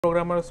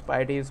Programmer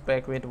Spidy is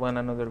back with one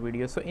another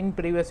video. So in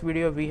previous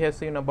video we have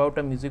seen about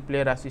a music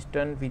player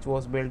assistant which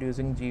was built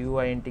using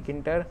GUI and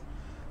Tkinter.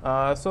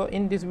 So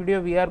in this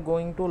video we are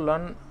going to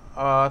learn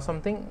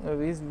something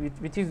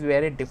which is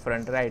very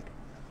different, right?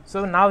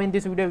 So now in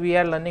this video we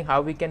are learning how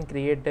we can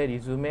create a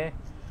resume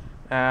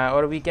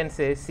or we can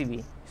say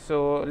CV.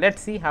 So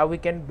let's see how we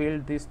can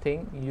build this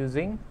thing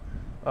using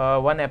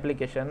one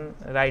application,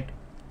 right?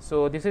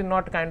 So this is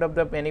not kind of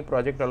the any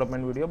project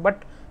development video,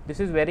 but this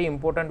is very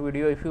important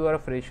video if you are a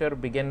fresher,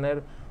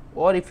 beginner,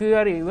 or if you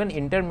are even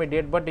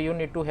intermediate but you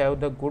need to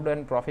have the good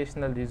and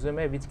professional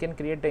resume which can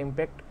create the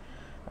impact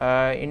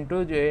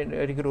into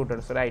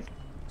recruiters, right?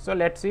 So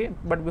let's see,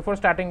 but before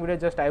starting video,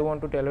 just I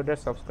want to tell you that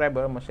subscribe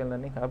our Machine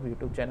Learning Hub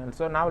YouTube channel.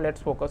 So now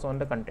let's focus on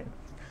the content.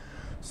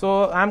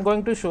 So I'm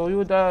going to show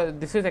you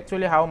this is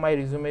actually how my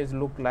resumes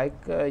look like.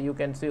 You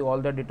can see all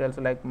the details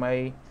like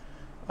my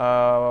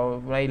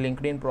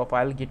LinkedIn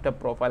profile, GitHub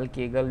profile,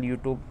 Kaggle,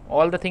 YouTube,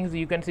 all the things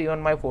you can see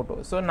on my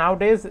photo. So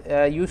nowadays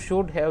you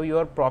should have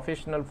your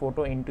professional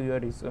photo into your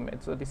resume.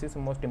 So this is the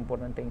most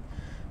important thing.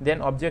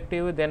 Then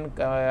objective, then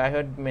I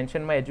had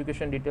mentioned my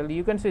education detail.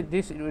 You can see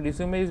this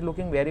resume is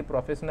looking very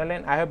professional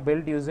and I have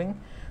built using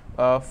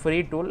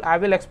free tool. I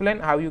will explain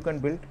how you can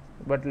build,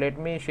 but let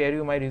me share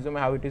you my resume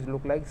how it is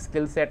look like.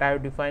 Skill set I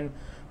have defined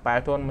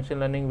Python, machine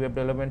learning, web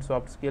development,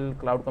 soft skill,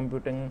 cloud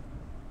computing,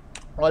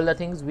 all the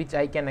things which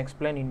I can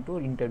explain into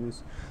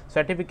interviews.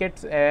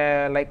 Certificates,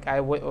 like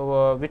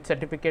which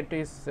certificate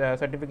is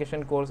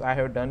certification course I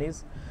have done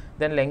is.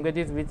 Then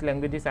languages, which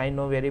languages I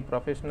know very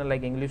professional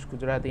like English,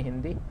 Gujarati,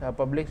 Hindi.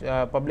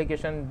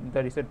 Publication,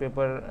 the research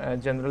paper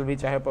general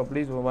which I have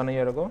published 1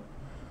 year ago.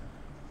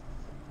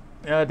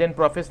 Then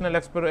professional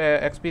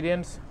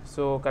experience.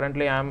 So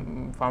currently I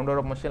am founder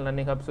of Machine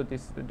Learning Hub, so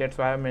that's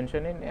why I am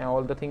mentioning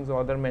all the things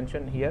other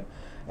mentioned here.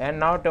 And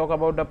now talk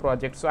about the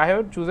project. So I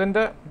have chosen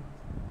the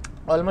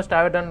almost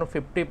I have done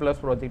 50 plus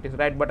projects,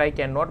 right? But I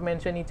cannot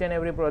mention each and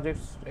every project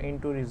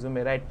into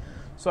resume, right?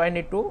 So I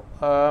need to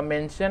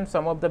mention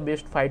some of the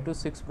best 5 to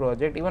 6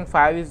 project. Even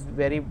 5 is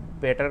very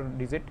better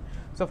digit.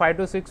 So 5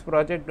 to 6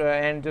 project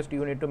and just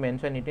you need to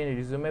mention it in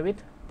resume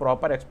with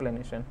proper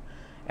explanation.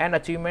 And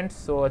achievements,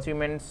 so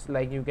achievements,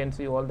 like you can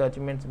see all the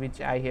achievements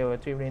which I have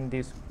achieved in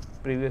this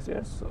previous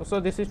years. So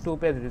this is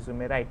 2-page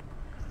resume, right?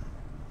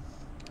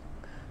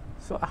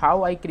 So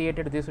how I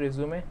created this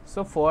resume?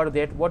 So for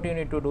that what you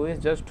need to do is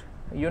just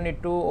you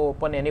need to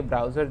open any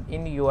browser.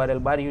 In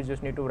URL bar you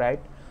just need to write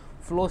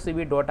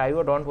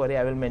flowcv.io. don't worry,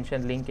 I will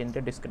mention link in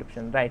the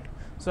description, right?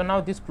 So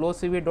now this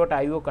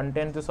flowcv.io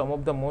contains some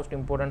of the most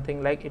important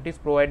thing, like it is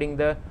providing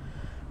the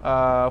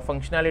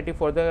functionality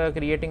for the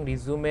creating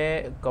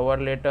resume, cover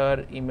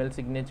letter, email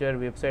signature,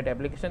 website,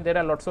 application. There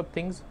are lots of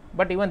things,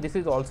 but even this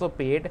is also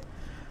paid.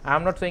 I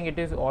am not saying it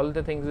is all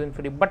the things in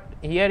free, but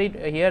here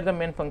the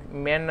main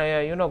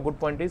good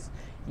point is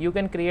you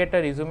can create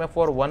a resume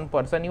for one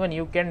person. Even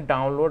you can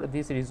download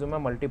this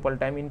resume multiple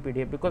time in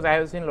PDF, because I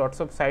have seen lots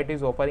of site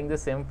is offering the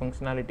same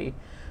functionality,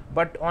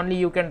 but only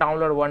you can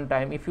download one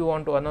time. If you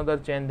want to another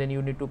change, then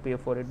you need to pay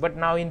for it. But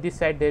now in this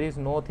site there is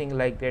no thing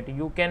like that.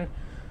 You can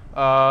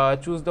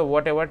choose the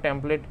whatever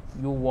template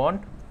you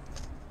want,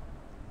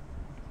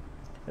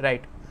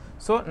 right?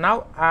 So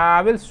now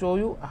I will show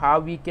you how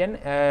we can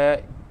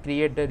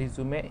create the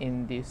resume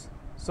in this.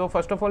 So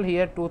first of all,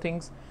 here two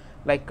things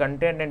like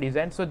content and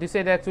design. So this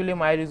is actually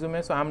my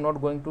resume, so I'm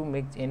not going to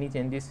make any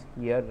changes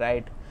here,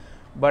 right?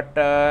 But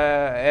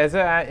as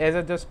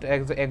a just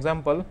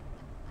example,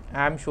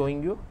 I'm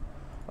showing you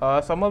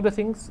some of the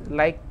things.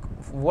 Like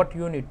what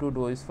you need to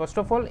do is, first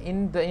of all,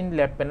 in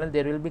left panel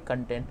there will be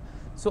content.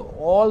 So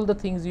all the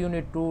things you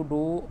need to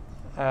do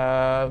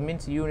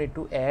means you need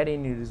to add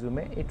in your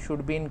resume, it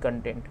should be in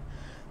content,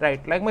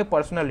 right? Like my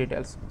personal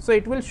details, so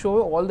it will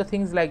show all the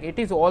things, like it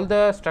is all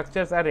the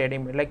structures are ready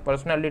made, like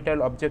personal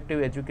detail,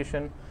 objective,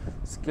 education,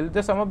 skill.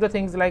 The some of the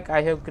things like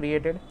I have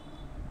created.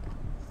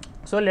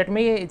 So let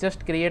me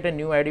just create a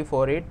new ID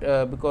for it,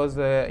 because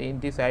in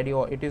this ID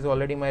it is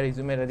already my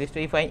resume register.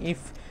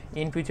 If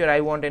in future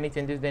I want any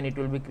changes, then it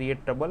will be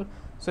creatable.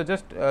 So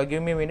just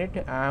give me a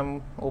minute, I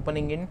am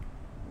opening in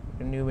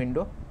a new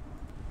window.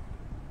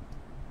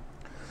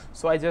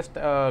 So I just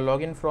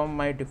log in from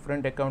my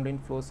different account in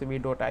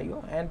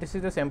flowcv.io, and this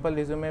is the sample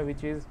resume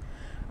which is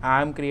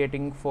I am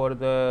creating for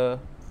the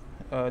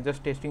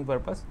just testing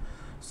purpose.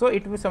 So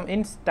it will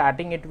in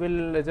starting it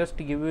will just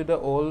give you the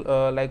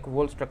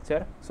whole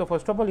structure. So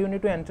first of all, you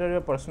need to enter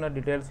your personal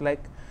details,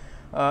 like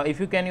if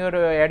you can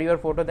add your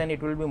photo, then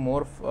it will be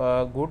more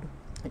good.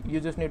 You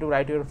just need to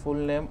write your full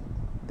name,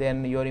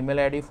 then your email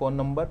ID, phone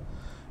number,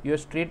 your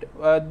street.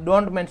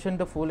 Don't mention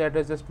the full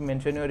address, just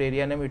mention your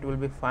area name, it will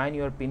be fine.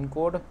 Your pin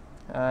code,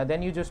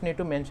 then you just need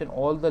to mention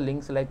all the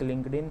links like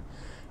LinkedIn,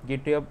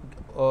 GitHub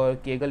or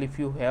Kaggle if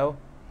you have,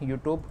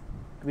 YouTube,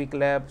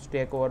 QuickLab,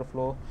 Stack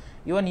Overflow.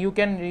 Even you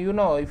can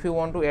if you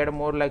want to add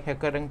more like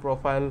HackerRank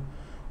profile,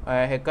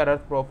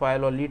 HackerEarth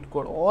profile or lead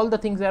code, all the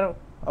things are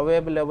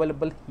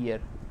available here.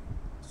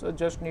 So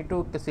just need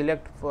to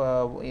select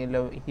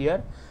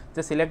here,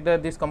 just select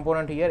this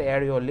component here,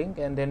 add your link,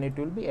 and then it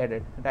will be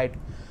added, right?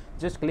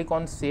 just click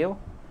on save.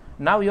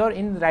 Now your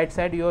in right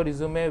side your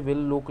resume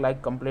will look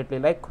like completely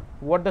like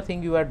what the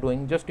thing you are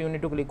doing. Just you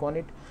need to click on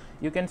it.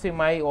 You can see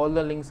my all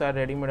the links are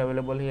ready made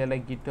available here,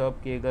 like GitHub,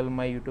 Kaggle,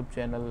 my YouTube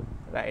channel,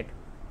 right,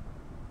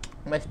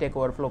 my Stack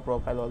Overflow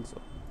profile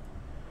also.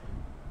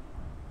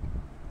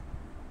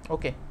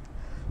 Okay,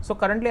 so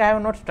currently I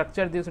have not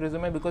structured this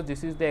resume because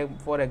this is the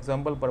for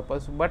example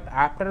purpose, but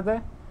after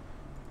the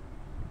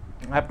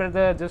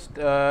just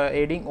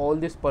adding all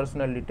these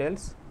personal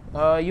details,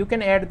 you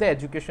can add the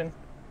education,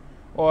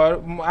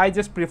 or I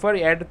just prefer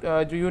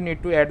add you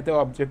need to add the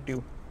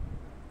objective.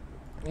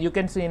 You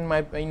can see in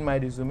my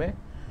resume,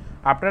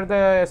 after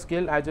the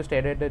skill I just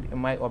added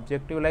my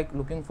objective, like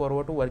looking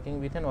forward to working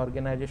with an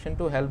organization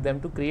to help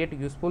them to create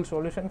useful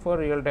solution for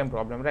real time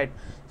problem, right.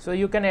 So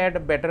you can add a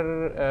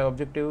better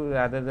objective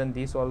rather than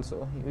this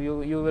also.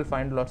 You will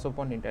find lots of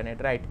on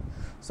internet, right.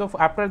 So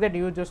after that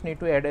you just need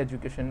to add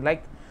education,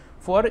 like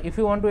for if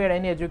you want to add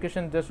any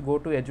education, just go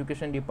to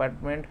education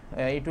department,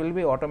 it will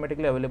be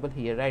automatically available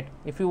here, right.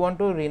 If you want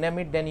to rename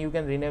it, then you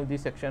can rename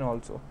this section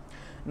also.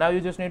 Now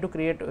you just need to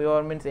create your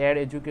add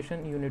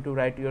education. You need to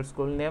write your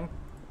school name,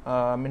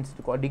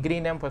 degree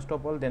name first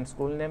of all, then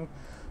school name,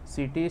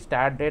 city,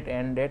 start date,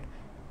 end date.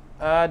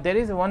 There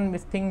is one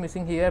thing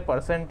missing here,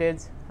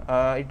 percentage.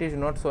 It is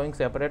not showing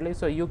separately,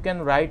 so you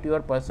can write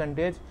your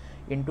percentage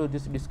into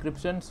this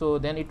description, so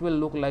then it will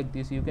look like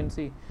this. You can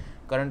see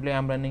currently I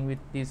am running with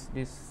this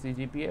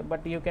CGPA,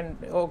 but you can,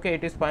 okay,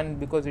 it is fine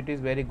because it is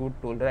very good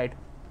tool, right.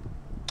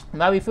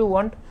 Now if you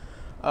want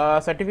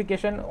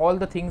certification, all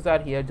the things are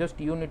here. Just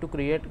you need to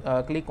create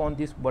click on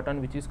this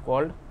button which is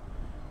called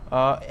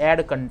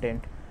add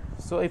content.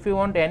 So if you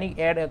want any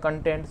add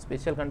content,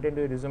 special content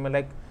to your resume,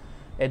 like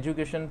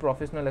education,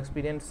 professional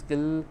experience,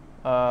 skill,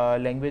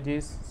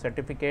 languages,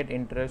 certificate,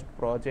 interest,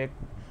 project,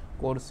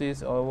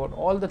 courses, or what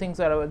all the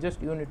things are,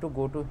 just you need to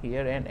go to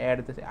here and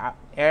add this,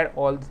 add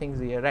all the things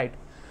here, right.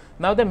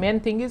 Now the main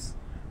thing is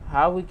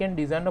how we can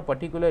design a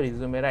particular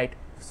resume, right.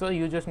 So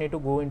you just need to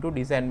go into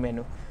design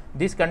menu.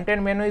 This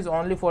content menu is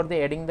only for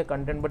the adding the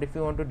content, but if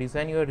you want to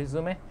design your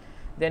resume,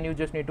 then you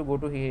just need to go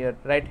to here,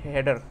 right,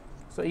 header.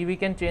 So we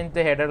can change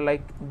the header,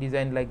 like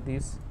design like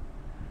this,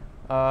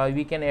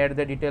 we can add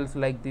the details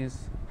like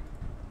this,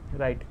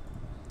 right.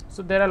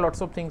 So there are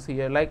lots of things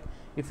here, like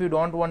if you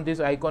don't want this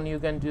icon, you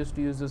can just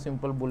use a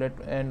simple bullet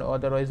and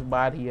otherwise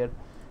bar here,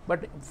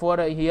 but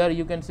for here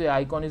you can say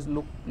icon is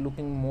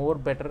looking more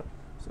better,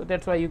 so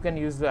that's why you can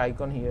use the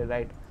icon here,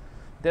 right.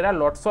 There are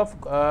lots of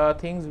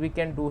things we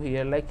can do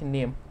here, like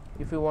name.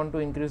 If you want to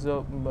increase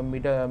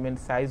the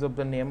size of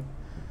the name,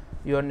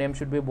 your name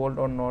should be bold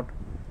or not,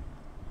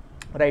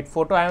 right.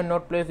 Photo I have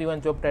not placed,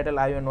 even job title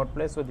I have not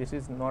placed, so this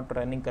is not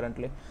running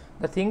currently.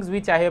 The things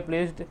which I have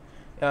placed,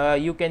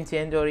 you can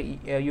change, or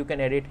you can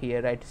edit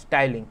here, right.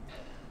 Styling,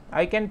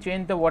 I can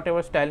change the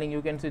whatever styling.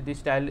 You can see this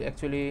style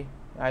actually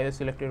I have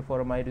selected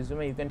for my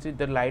resume. You can see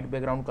the light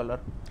background color.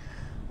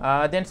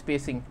 Then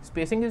spacing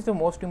is the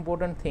most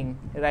important thing,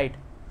 right,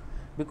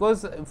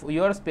 because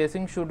your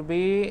spacing should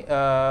be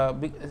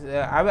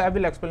I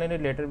will explain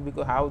it later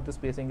because how the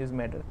spacing is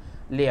matter.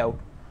 Layout,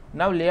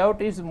 now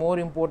layout is more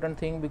important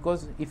thing,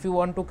 because if you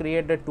want to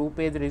create a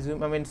 2-page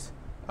resume,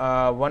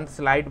 one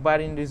slide bar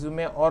in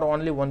resume or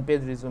only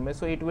 1-page resume,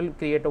 so it will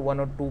create a 1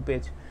 or 2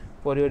 page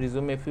for your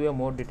resume if you have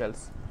more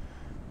details.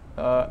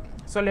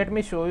 So let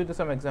me show you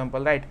some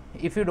example, right.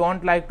 If you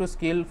don't like to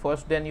skill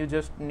first, then you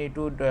just need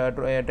to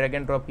drag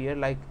and drop here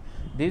like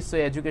this. So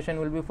education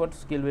will be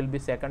first, skill will be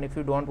second. If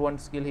you don't want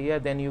skill here,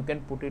 then you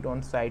can put it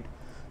on side.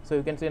 So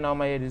you can see now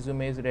my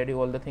resume is ready,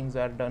 all the things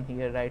are done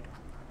here, right.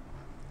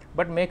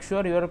 But make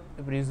sure your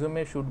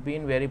resume should be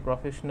in very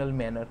professional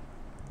manner.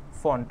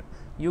 Font,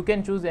 you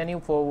can choose any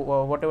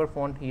for whatever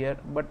font here,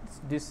 but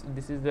this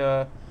is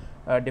the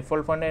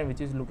default font, and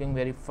which is looking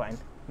very fine.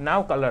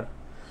 Now color,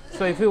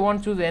 so if you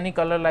want to choose any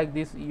color like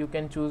this, you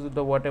can choose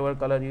the whatever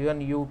color. Even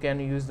you can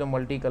use the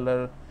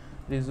multicolor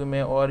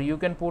resume, or you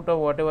can put a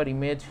whatever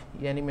image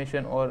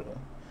animation, or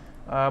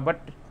but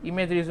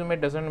image resume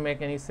doesn't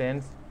make any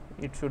sense,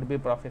 it should be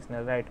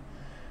professional, right.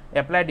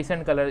 Apply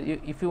decent color,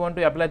 if you want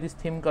to apply this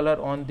theme color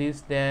on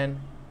this, then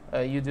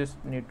you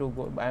just need to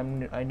go,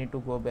 I need to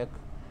go back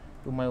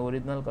to my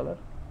original color.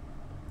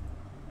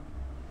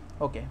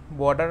 Okay,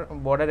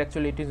 border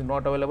actually it is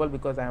not available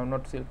because I have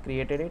not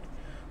created it.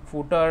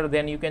 Footer,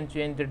 then you can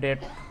change the date,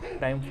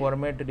 time,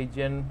 format,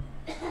 region,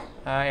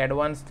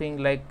 advanced thing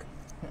like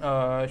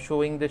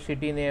showing the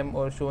city name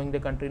or showing the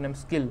country name.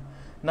 Skill,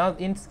 now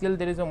in skill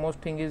there is a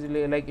most thing is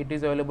like it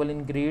is available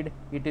in grid,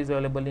 it is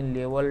available in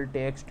level,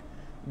 text,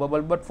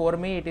 bubble, but for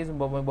me it is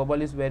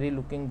bubble is very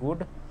looking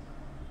good.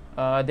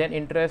 Then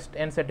interest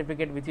and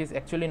certificate, which is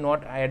actually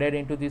not added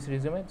into this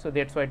resume, so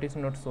that's why it is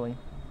not showing.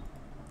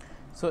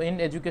 So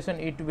in education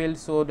it will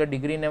show the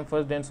degree name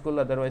first, then school,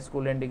 otherwise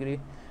school and degree,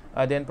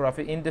 then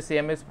in the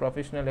same as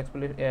professional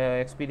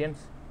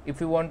experience. If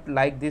you want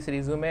like this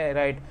resume,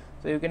 right,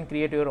 so you can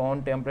create your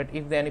own template.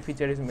 If any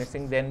feature is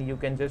missing, then you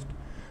can just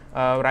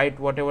write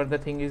whatever the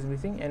thing is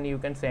missing, and you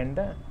can send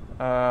the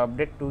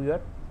update to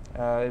your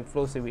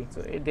FlowCV,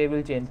 so they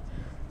will change.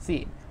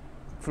 See,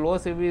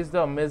 FlowCV is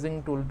the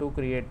amazing tool to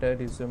create a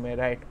resume,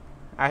 right?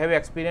 I have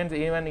experience,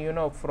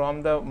 even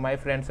from my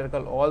friend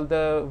circle, all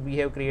the we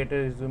have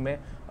created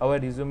our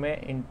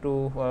resume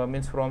into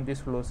means from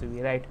this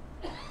FlowCV, right?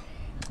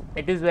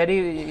 It is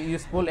very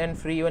useful and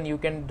free. Even you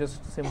can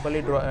just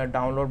simply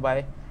download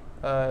by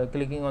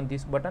clicking on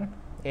this button,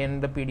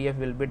 and the PDF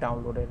will be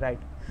downloaded, right?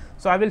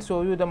 So I will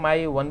show you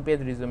my one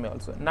page resume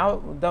also.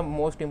 Now the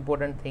most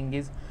important thing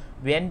is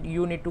when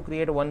you need to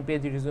create one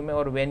page resume,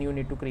 or when you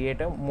need to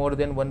create a more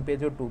than one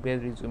page or two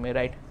page resume,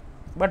 right?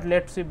 But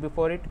let's see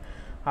before it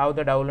how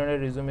the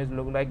downloaded resumes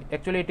look like.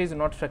 Actually it is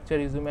not structured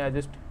resume, I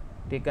just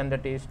taken the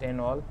test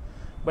and all,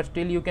 but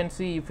still you can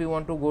see if you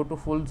want to go to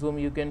full zoom,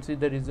 you can see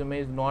the resume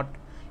is not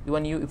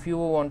even if you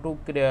want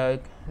to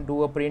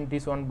do a print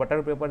this on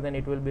butter paper, then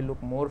it will be look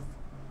more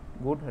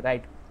good,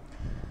 right?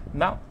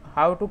 Now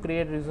how to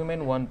create resume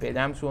in one page,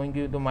 I am showing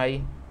you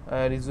my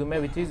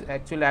resume, which is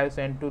actually I have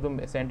sent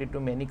it to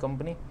many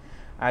company.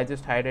 I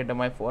just hided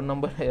my phone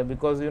number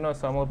because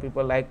some of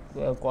people like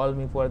call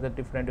me for the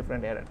different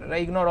error. I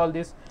ignore all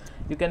this.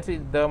 You can see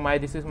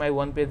this is my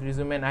one page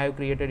resume, and I have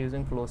created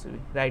using FlowCV,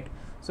 right?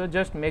 So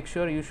just make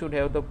sure you should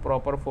have the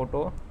proper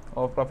photo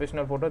or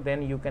professional photo,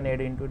 then you can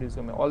add into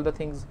resume all the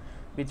things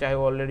which I have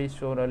already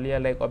shown earlier,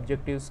 like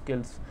objective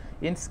skills.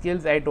 In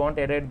skills I don't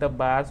add the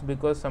bars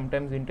because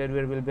sometimes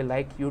interviewer will be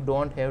like you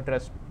don't have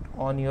trust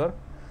on your,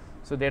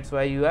 so that's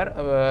why you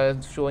are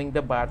showing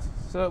the bars.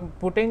 So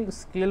putting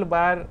skill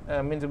bar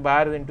means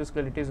bar into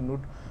skill, it is not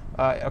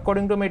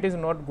according to me it is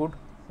not good,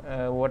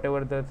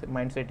 whatever the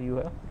mindset you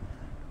have.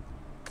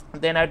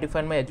 Then I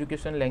define my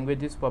education,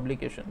 language is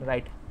publication,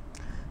 right?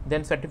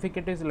 Then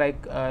certificate is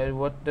like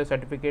what the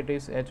certificate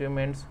is,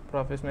 achievements,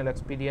 professional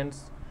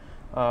experience,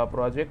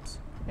 projects,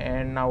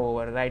 and now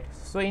over, right?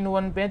 So in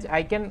one page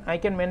I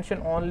can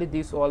mention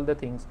only all the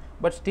things,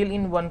 but still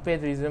in one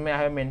page resume I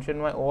have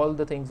mentioned all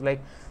the things,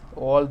 like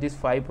all these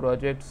 5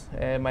 projects,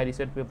 my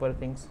research paper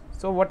things.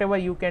 So whatever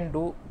you can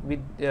do with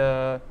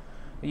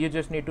you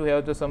just need to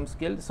have some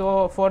skill.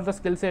 So for the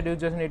skill set you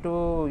just need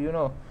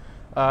to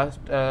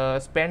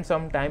spend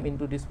some time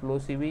into this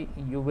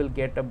FlowCV. You will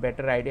get a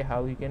better idea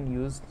how you can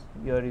use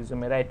your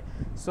resume, right?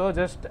 So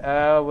just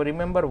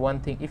remember one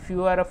thing, if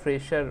you are a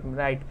fresher,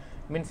 right,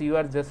 means you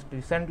are just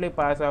recently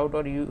passed out,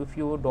 or if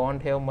you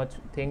don't have much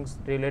things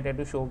related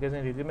to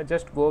showcasing resume,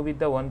 just go with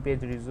the one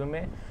page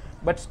resume.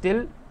 But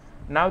still,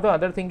 now the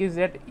other thing is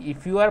that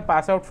if you are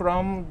passed out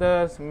from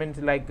the means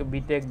like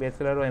BTech,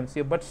 bachelor or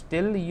MCA, but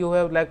still you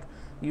have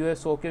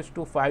showcased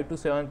to 5 to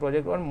 7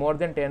 projects or more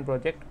than 10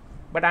 projects,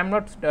 but I'm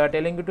not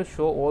telling you to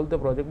show all the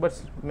projects,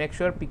 but make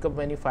sure pick up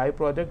any 5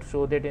 projects,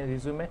 show that in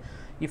resume.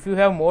 If you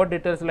have more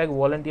details like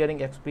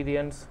volunteering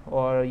experience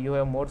or you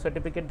have more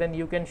certificate, then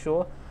you can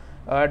show.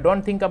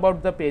 Don't think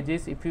about the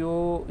pages. If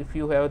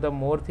you have the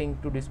more thing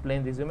to display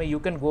in resume, you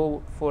can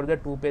go for the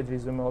 2-page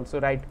resume also,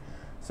 right?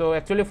 So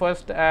actually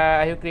first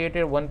I have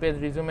created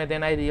 1-page resume,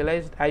 then I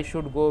realized I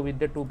should go with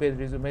the 2-page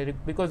resume,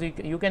 because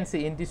you can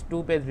see in this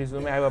 2-page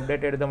resume I have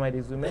updated my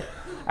resume.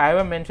 I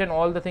have mentioned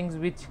all the things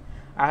which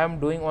I am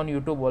doing on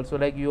YouTube also,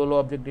 like YOLO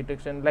object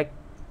detection, like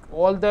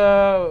all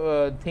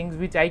the things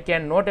which I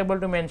can not able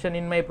to mention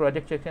in my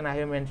project section, I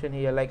have mentioned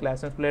here, like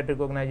license plate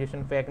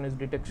recognition, fake news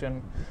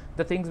detection,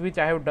 the things which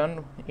I have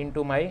done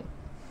into my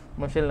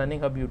Machine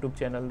Learning Hub YouTube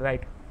channel,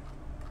 right?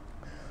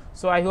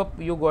 So I hope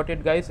you got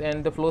it, guys,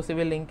 and the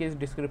FlowCV link is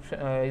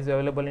is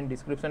available in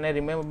description. And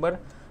remember,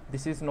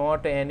 this is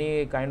not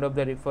any kind of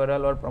the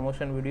referral or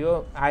promotion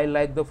video. I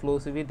like the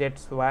FlowCV,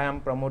 that's why I'm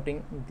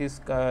promoting this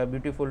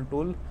beautiful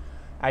tool.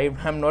 I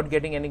am not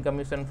getting any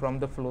commission from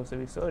the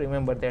FlowCV, so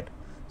remember that.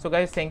 So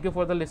guys, thank you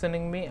for the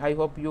listening me. I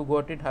hope you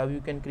got it how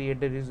you can create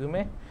the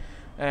resume.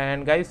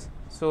 And guys,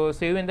 so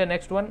see you in the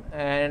next one,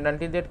 and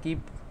until that, keep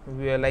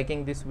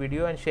liking this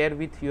video and share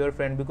with your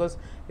friend, because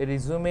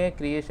resume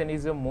creation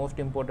is the most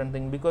important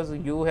thing, because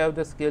you have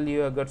the skill,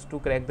 you have guts to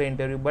crack the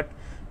interview, but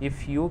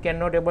if you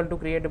cannot able to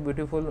create a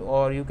beautiful,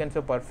 or you can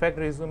say perfect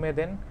resume,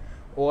 then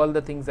all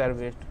the things are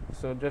waste.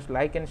 So just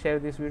like and share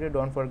this video.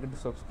 Don't forget to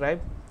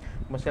subscribe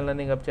Machine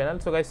Learning Hub channel.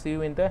 So guys, see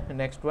you in the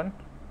next one.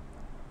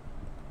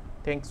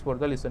 Thanks for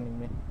the listening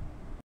me.